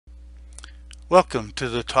Welcome to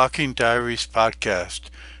the Talking Diaries podcast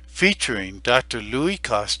featuring Dr. Louis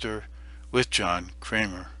Coster with John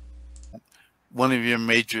Kramer. One of your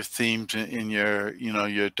major themes in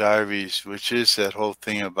your diaries, which is that whole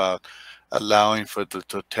thing about allowing for the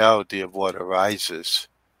totality of what arises,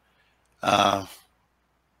 uh,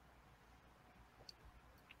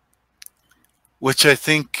 which I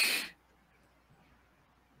think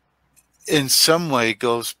in some way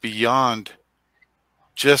goes beyond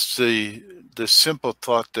just the simple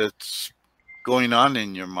thought that's going on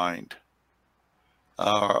in your mind,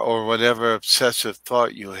 or whatever obsessive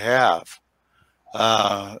thought you have,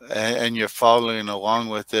 and you're following along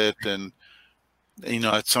with it, and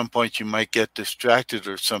at some point you might get distracted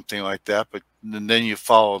or something like that, but then you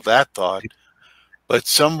follow that thought. But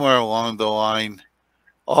somewhere along the line,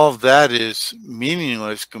 all of that is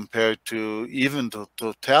meaningless compared to even the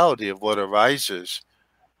totality of what arises.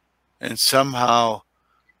 And somehow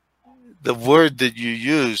the word that you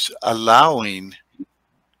use, allowing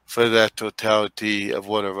for that totality of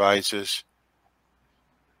what arises,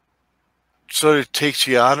 sort of takes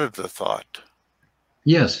you out of the thought.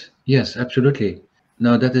 Yes, absolutely.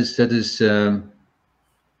 No, that is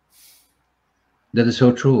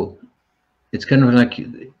so true. It's kind of like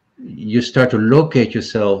you start to locate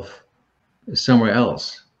yourself somewhere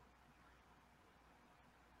else.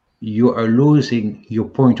 You are losing your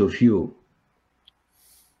point of view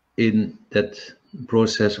in that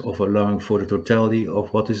process of allowing for the totality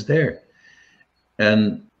of what is there.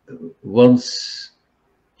 And once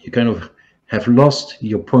you kind of have lost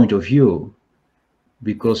your point of view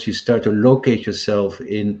because you start to locate yourself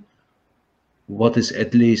in what is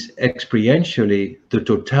at least experientially the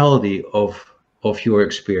totality of your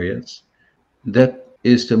experience, that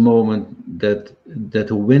is the moment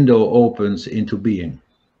that a window opens into being.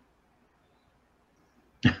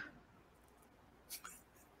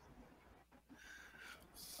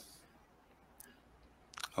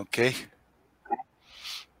 Okay?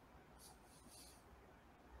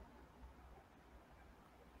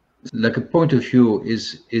 Like a point of view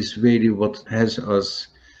is really what has us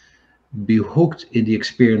be hooked in the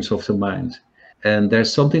experience of the mind. And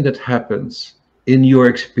there's something that happens in your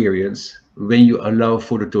experience when you allow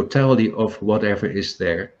for the totality of whatever is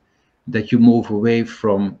there, that you move away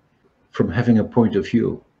from having a point of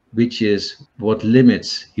view, which is what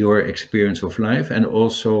limits your experience of life, and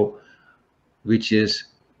also which is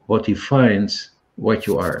what defines what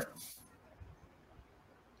you are.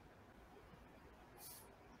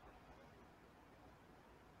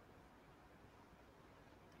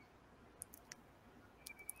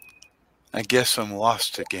 I guess I'm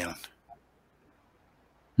lost again.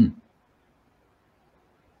 Hmm.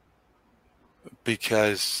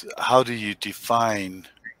 Because how do you define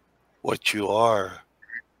what you are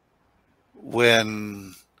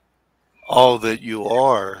when all that you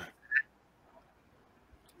are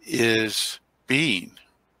is being?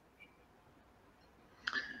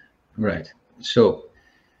 Right. So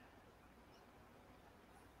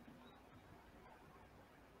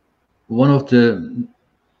one of uh,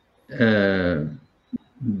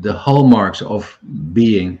 the hallmarks of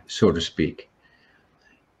being, so to speak,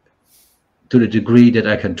 to the degree that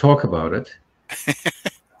I can talk about it,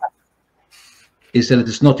 is that it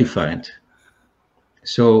is not defined.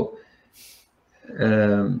 So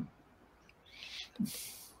um,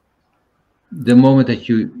 the moment that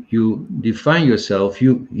you define yourself,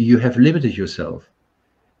 you have limited yourself,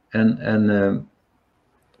 and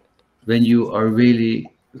when you are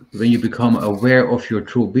really, when you become aware of your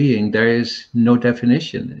true being, there is no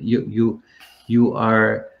definition. You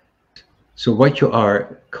are, so what you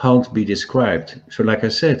are can't be described. So like I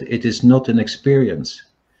said, it is not an experience.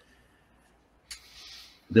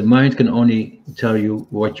 The mind can only tell you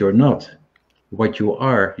what you're not. What you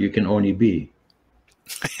are, you can only be.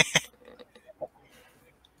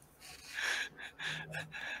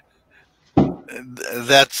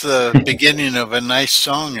 That's the beginning of a nice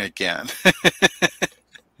song again.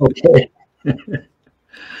 Okay.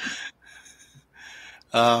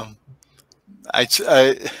 um, I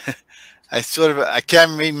I sort of I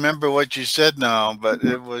can't remember what you said now, but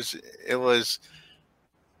it was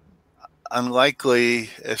unlikely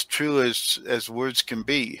as true as words can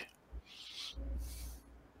be.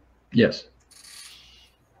 Yes.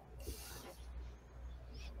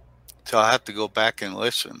 So I'll have to go back and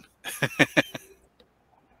listen.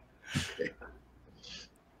 Okay.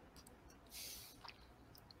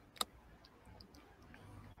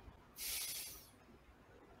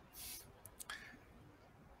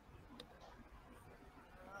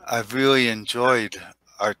 I've really enjoyed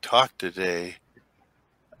our talk today.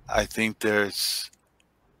 I think there's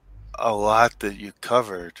a lot that you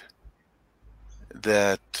covered,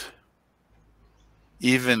 that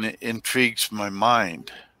even intrigues my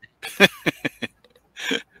mind.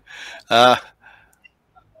 uh,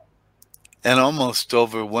 and almost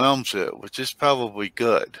overwhelms it, which is probably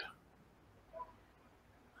good.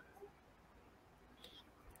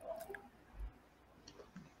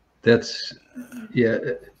 That's, yeah.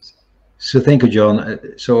 So thank you, John.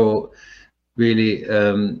 So really,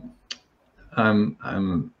 I'm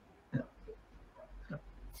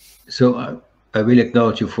so I really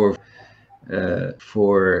acknowledge you for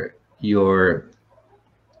your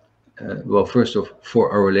well, first of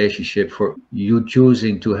for our relationship, for you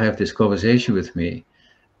choosing to have this conversation with me,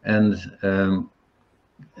 and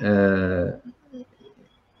uh,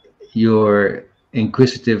 your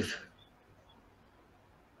inquisitive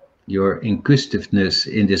your inquisitiveness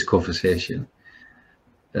in this conversation,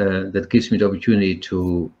 that gives me the opportunity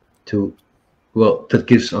to well, that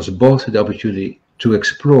gives us both the opportunity to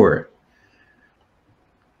explore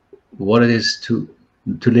what it is to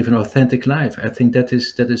live an authentic life. I think that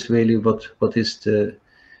is really what is the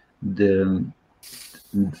the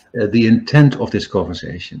intent of this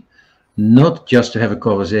conversation, not just to have a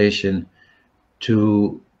conversation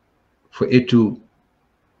for it to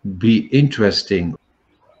be interesting.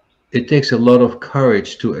 It takes a lot of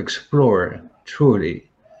courage to explore truly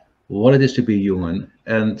what it is to be human,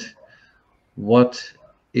 and what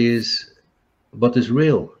is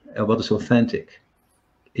real and what is authentic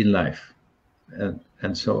in life.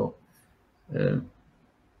 And so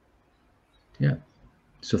yeah,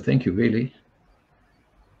 so thank you, really.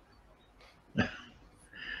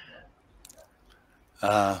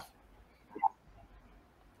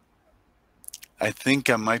 I think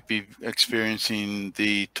I might be experiencing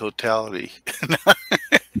the totality.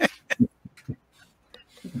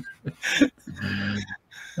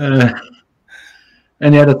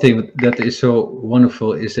 And the other thing that is so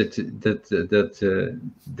wonderful is that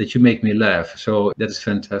you make me laugh. So that is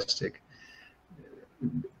fantastic,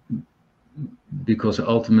 because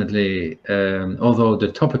ultimately, although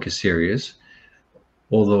the topic is serious,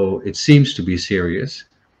 although it seems to be serious,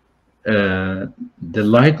 the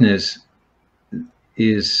lightness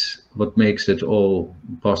is what makes it all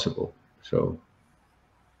possible. So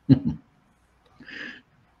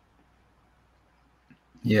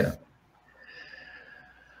yeah,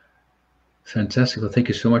 fantastic. Well, thank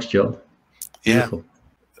you so much, John. Beautiful.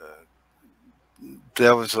 Yeah,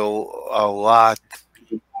 there was a lot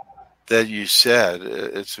that you said.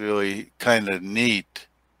 It's really kind of neat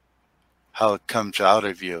how it comes out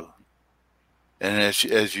of you. And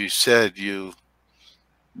as you said, you're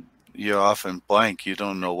often blank. You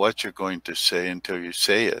don't know what you're going to say until you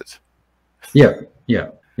say it. Yeah.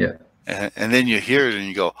 And then you hear it and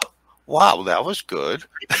you go, wow, that was good.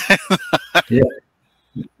 Yeah,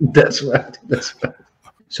 that's right.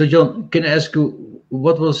 So, John, can I ask you,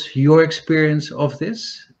 what was your experience of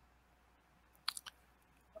this?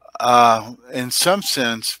 In some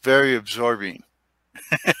sense, very absorbing.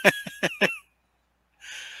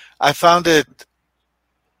 I found it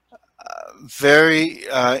very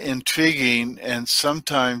intriguing, and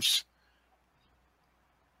sometimes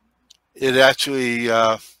it actually,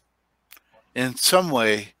 in some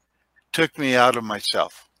way, took me out of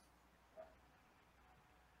myself.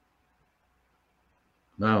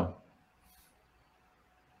 Wow.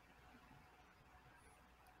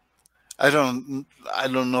 I don't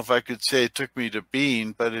know if I could say it took me to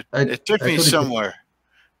being, but it took I me totally, somewhere.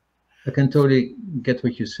 I can totally get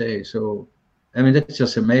what you say. So, I mean, that's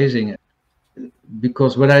just amazing.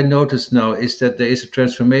 Because what I notice now is that there is a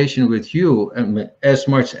transformation with you, as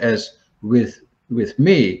much as with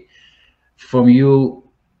me, from you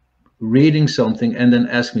reading something and then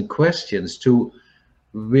ask me questions, to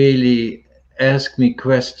really ask me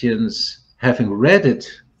questions having read it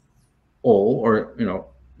all, or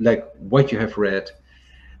like what you have read,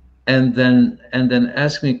 and then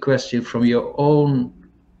ask me a question from your own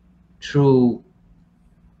true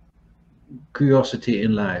curiosity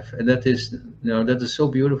in life. And that is, that is so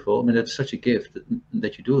beautiful. I mean, that's such a gift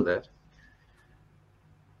that you do that.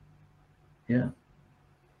 Yeah.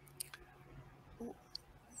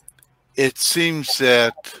 It seems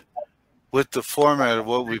that with the format of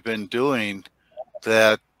what we've been doing,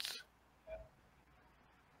 that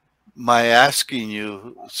my asking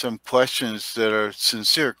you some questions that are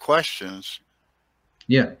sincere questions,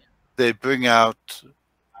 Yeah. they bring out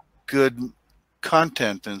good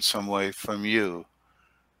content in some way from you.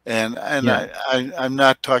 And Yeah. I'm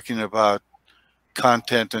not talking about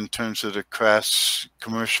content in terms of the crass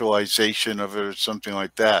commercialization of it or something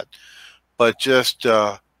like that, but just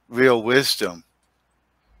real wisdom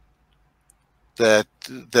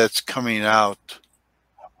that's coming out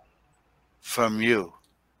from you.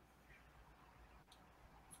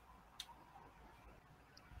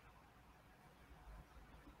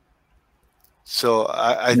 So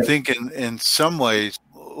I think in some ways,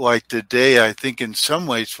 like today, I think in some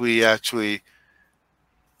ways we actually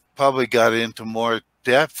probably got into more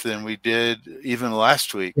depth than we did even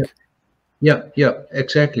last week. Yeah,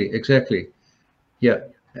 exactly. Yeah,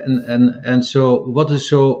 and so what is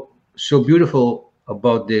so beautiful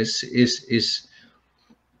about this is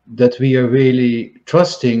that we are really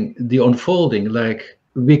trusting the unfolding. Like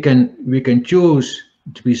we can choose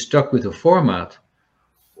to be stuck with a format,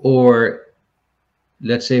 or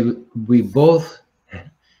let's say we both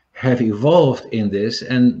have evolved in this,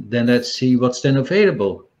 and then let's see what's then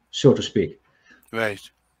available, so to speak. Right.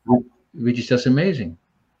 Which is just amazing.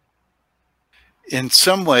 In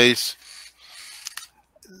some ways,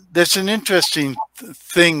 there's an interesting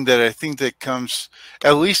thing that I think that comes,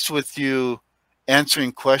 at least with you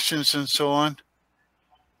answering questions and so on,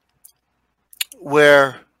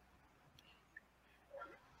 where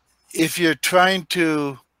if you're trying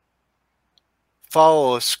to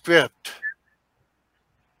follow a script,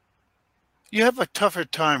 you have a tougher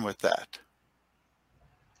time with that.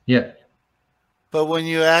 Yeah. But when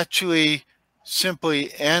you actually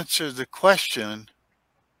simply answer the question,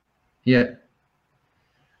 Yeah.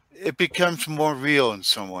 it becomes more real in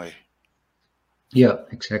some way. Yeah,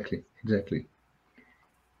 exactly.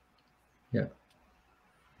 Yeah.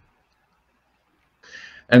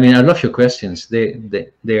 I mean, I love your questions. They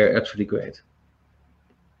are absolutely great.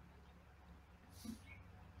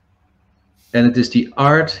 And it is the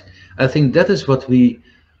art. I think that is what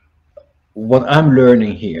I'm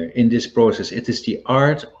learning here in this process. It is the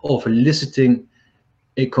art of eliciting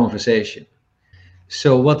a conversation.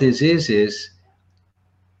 So what this is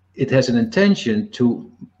it has an intention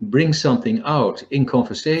to bring something out in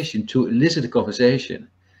conversation, to elicit a conversation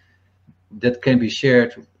that can be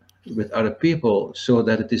shared with other people so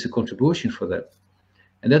that it is a contribution for them.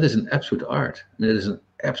 And that is an absolute art. That is an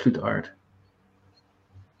absolute art.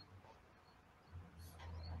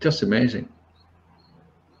 Just amazing.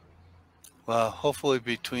 Well, hopefully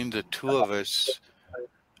between the two of us,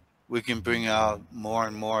 we can bring out more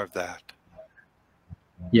and more of that.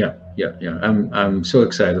 Yeah. I'm so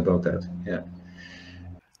excited about that. Yeah.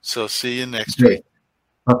 So see you next week.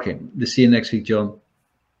 Okay. See you next week, John.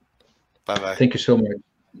 Bye-bye. Thank you so much.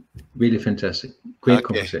 Really fantastic. Great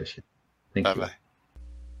conversation. Thank you. Bye-bye.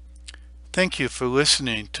 Thank you for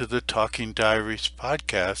listening to the Talking Diaries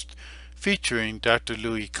podcast featuring Dr.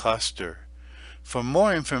 Louis Koster. For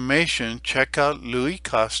more information, check out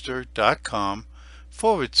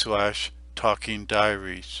louiskoster.com/Talking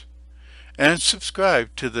Diaries and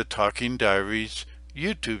subscribe to the Talking Diaries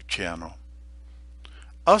YouTube channel.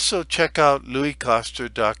 Also check out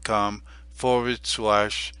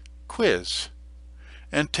louiskoster.com/quiz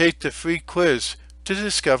and take the free quiz to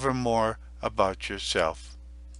discover more about yourself.